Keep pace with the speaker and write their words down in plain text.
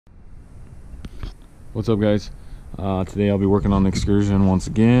What's up, guys? Today I'll be working on the excursion once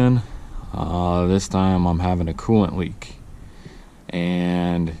again. This time I'm having a coolant leak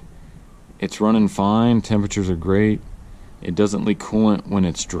and it's running fine. Temperatures are great. It doesn't leak coolant when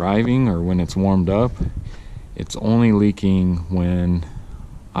it's driving or when it's warmed up. It's only leaking when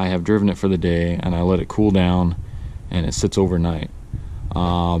I have driven it for the day and I let it cool down and it sits overnight.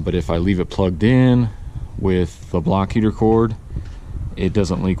 But if I leave it plugged in with the block heater cord, it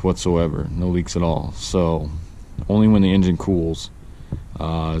doesn't leak whatsoever. No leaks at all. So only when the engine cools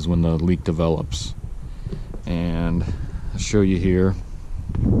is when the leak develops. And I'll show you here.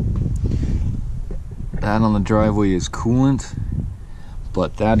 That on the driveway is coolant,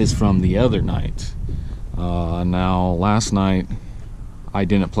 but that is from the other night. Now last night I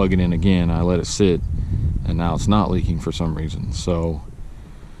didn't plug it in again. I let it sit and now it's not leaking for some reason. So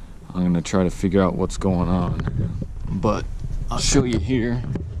I'm gonna try to figure out what's going on. But I'll show you here,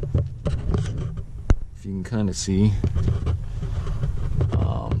 if you can kind of see,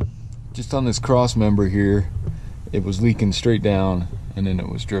 just on this cross member here, it was leaking straight down and then it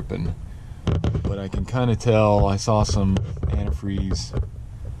was dripping. But I can kind of tell, I saw some antifreeze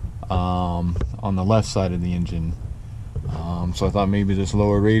on the left side of the engine. So I thought maybe this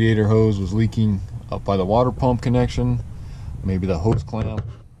lower radiator hose was leaking up by the water pump connection. Maybe the hose clamp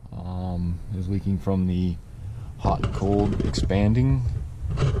is leaking from the hot and cold expanding,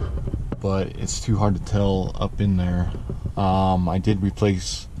 but it's too hard to tell up in there. I did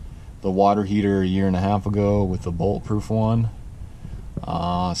replace the water heater a year and a half ago with a bulletproof one,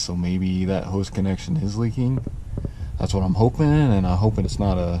 so maybe that hose connection is leaking. That's what I'm hoping, and I'm hoping it's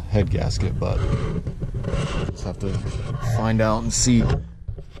not a head gasket, but just have to find out and see.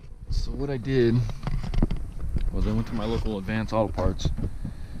 So what I did was I went to my local Advanced Auto Parts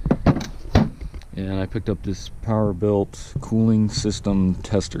and I picked up this Power-Built cooling system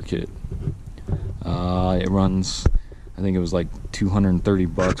tester kit. It runs, I think it was like 230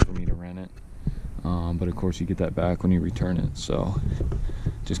 bucks for me to rent it, but of course you get that back when you return it. So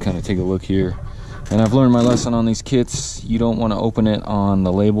just kind of take a look here, and I've learned my lesson on these kits. You don't want to open it on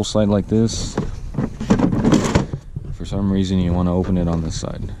the label side like this. For some reason you want to open it on this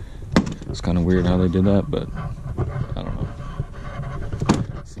side. It's kind of weird how they did that, but I don't know.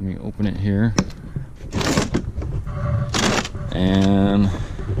 So let me open it here. And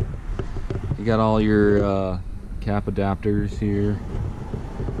you got all your cap adapters here.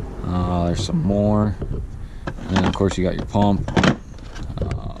 There's some more, and then of course you got your pump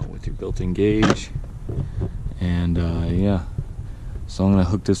with your built-in gauge. And yeah, so I'm gonna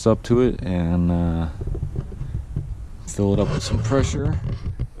hook this up to it and fill it up with some pressure.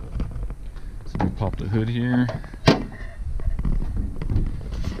 So let me pop the hood here,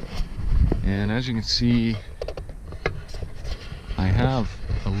 and as you can see, I have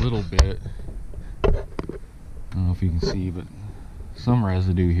a little bit, I don't know if you can see, but some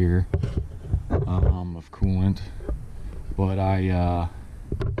residue here of coolant. But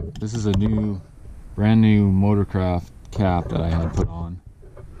this is a brand new Motorcraft cap that I had put on,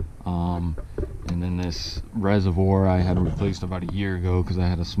 and then this reservoir I had replaced about a year ago because I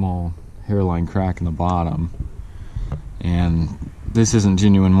had a small hairline crack in the bottom. And this isn't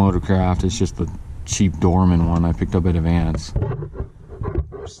genuine Motorcraft, it's just the cheap Dorman one I picked up at Advance.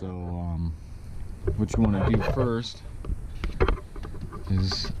 So what you want to do first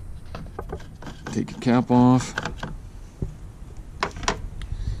is take your cap off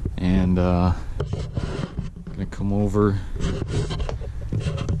and gonna come over,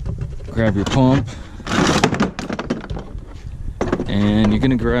 grab your pump, and you're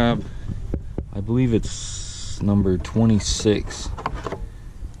gonna grab, I believe it's number 26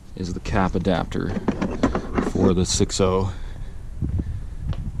 is the cap adapter for the 6.0.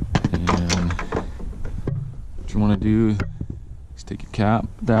 And what you want to do is take your cap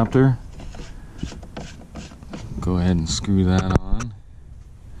adapter, go ahead and screw that on,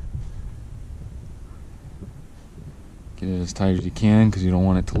 get it as tight as you can because you don't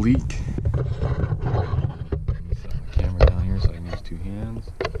want it to leak. Let me set my camera down here so I can use two hands.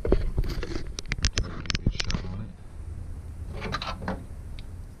 Try to get a good shot on it.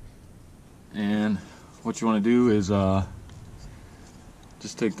 And what you want to do is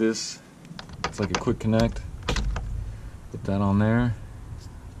just take this, it's like a quick connect, put that on there.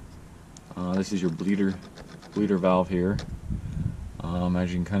 This is your bleeder valve here.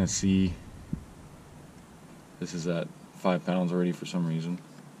 As you can kind of see, this is at 5 pounds already for some reason.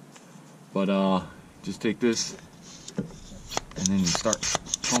 But just take this and then you start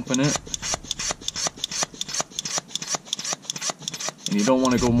pumping it. And you don't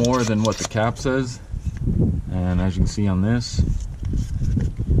want to go more than what the cap says. And as you can see on this,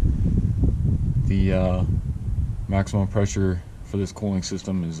 the maximum pressure for this cooling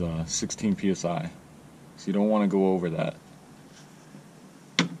system is 16 psi, so you don't want to go over that.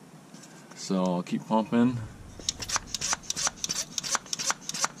 So I'll keep pumping.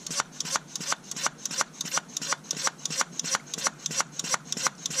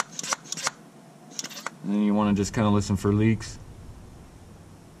 And then you want to just kind of listen for leaks.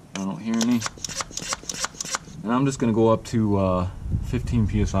 I don't hear any. And I'm just going to go up to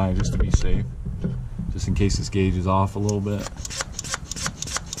 15 psi just to be safe, just in case this gauge is off a little bit.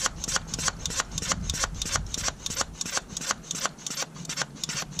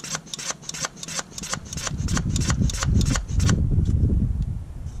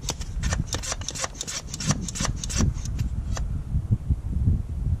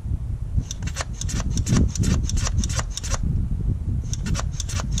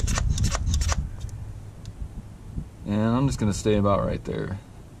 And I'm just going to stay about right there.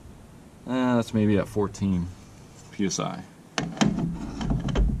 That's maybe at 14 psi.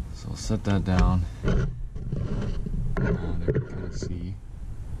 So I'll set that down. There we kind of see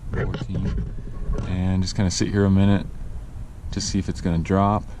 14. And just kind of sit here a minute to see if it's going to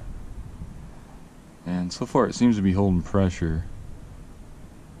drop. And so far it seems to be holding pressure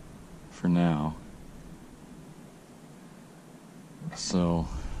for now. So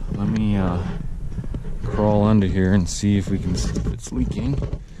let me crawl under here and see if we can see if it's leaking.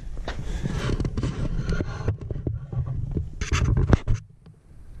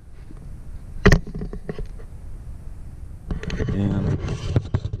 And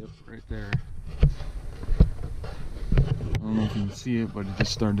yep, right there. I don't know if you can see it, but it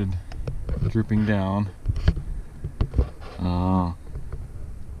just started dripping down.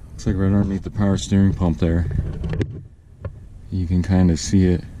 Looks like right underneath the power steering pump there. You can kind of see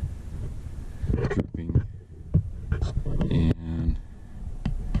it dripping. And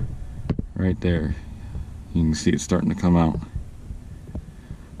right there, you can see it starting to come out.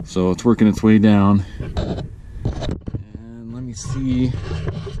 So it's working its way down. And let me see.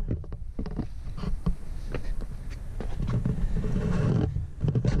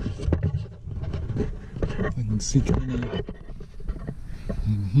 If I can see kind of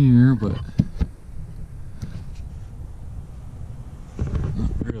in here, but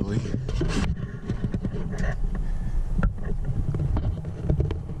not really.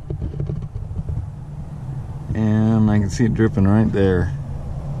 And I can see it dripping right there.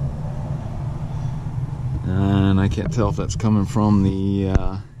 And I can't tell if that's coming from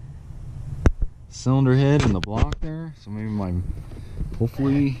the cylinder head and the block there. So maybe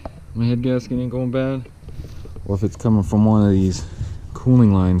hopefully my head gasket ain't going bad. Or if it's coming from one of these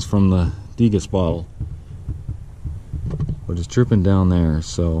cooling lines from the degas bottle. But it's dripping down there.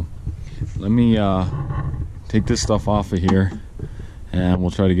 So let me take this stuff off of here and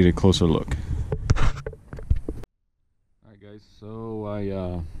we'll try to get a closer look. Alright guys, so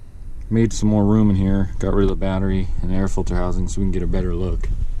I made some more room in here, got rid of the battery and air filter housing so we can get a better look.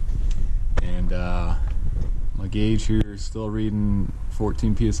 And my gauge here is still reading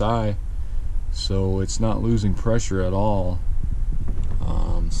 14 psi, so it's not losing pressure at all.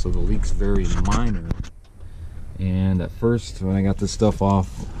 So the leak's very minor. And at first when I got this stuff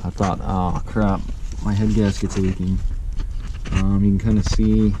off, I thought, oh crap, my head gasket's leaking. You can kind of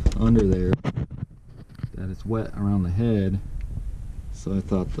see under there that it's wet around the head. So I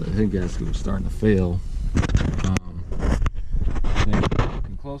thought the head gasket was starting to fail. And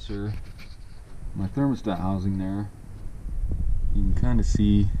looking closer, my thermostat housing there, you can kind of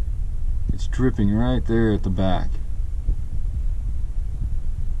see it's dripping right there at the back.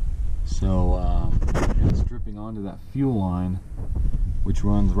 So it's dripping onto that fuel line, which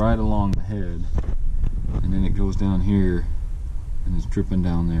runs right along the head, and then it goes down here and it's dripping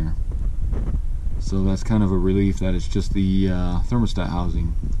down there. So that's kind of a relief that it's just the thermostat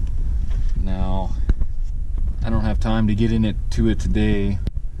housing. Now, I don't have time to get into it today,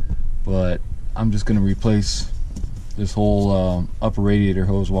 but I'm just going to replace this whole upper radiator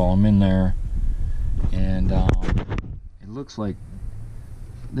hose while I'm in there. And it looks like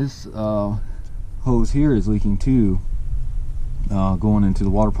this hose here is leaking too, going into the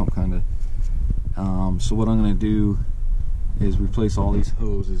water pump kind of. So what I'm going to do is replace all these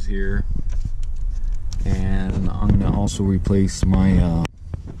hoses here. And I'm going to also replace my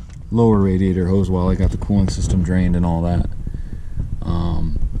lower radiator hose while I got the cooling system drained and all that.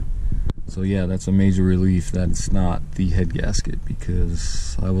 So yeah, that's a major relief that it's not the head gasket,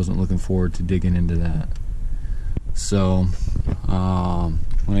 because I wasn't looking forward to digging into that. So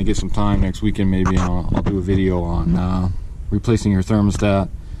when I get some time next weekend, maybe I'll do a video on replacing your thermostat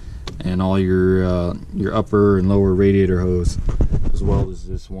and all your upper and lower radiator hose, as well as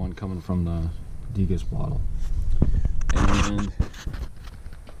this one coming from the degas bottle. And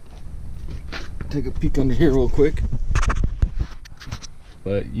take a peek under here real quick.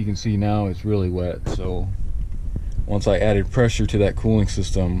 But you can see now it's really wet, so once I added pressure to that cooling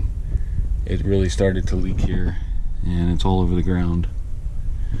system, it really started to leak here, and it's all over the ground.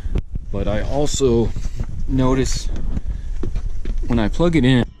 But I also notice when I plug it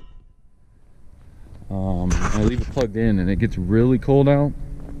in, I leave it plugged in and it gets really cold out.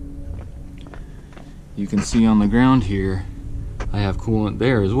 You can see on the ground here, I have coolant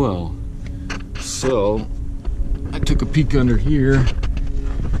there as well. So I took a peek under here,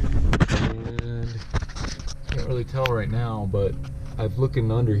 and can't really tell right now, but I've looked in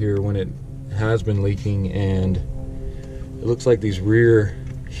under here when it has been leaking, and it looks like these rear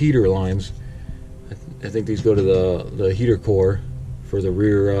heater lines, I think these go to the heater core for the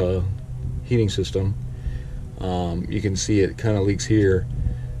rear heating system. You can see it kind of leaks here.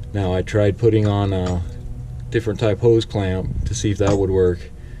 Now I tried putting on a different type hose clamp to see if that would work,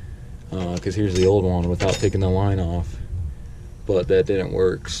 because here's the old one without taking the line off, but that didn't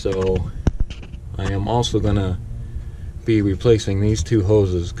work. So I am also gonna be replacing these two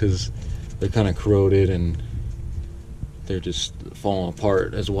hoses because they're kind of corroded and they're just falling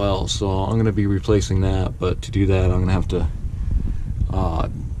apart as well. So I'm gonna be replacing that, but to do that I'm gonna have to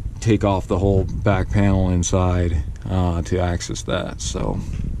take off the whole back panel inside to access that. So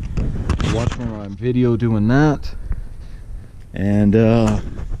watch my video doing that. And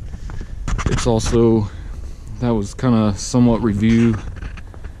it's also, that was kind of somewhat review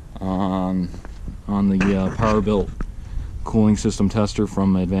on the power built cooling system tester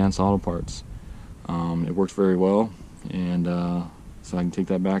from Advanced Auto Parts. It works very well, and so I can take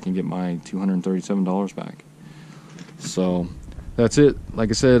that back and get my $237 back. So that's it. Like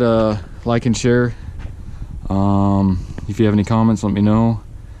I said, like and share. If you have any comments, let me know.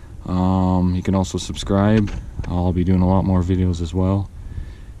 You can also subscribe. I'll be doing a lot more videos as well.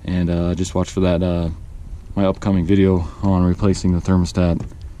 And just watch for that my upcoming video on replacing the thermostat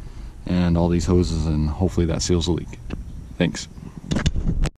and all these hoses, and hopefully that seals the leak. Thanks.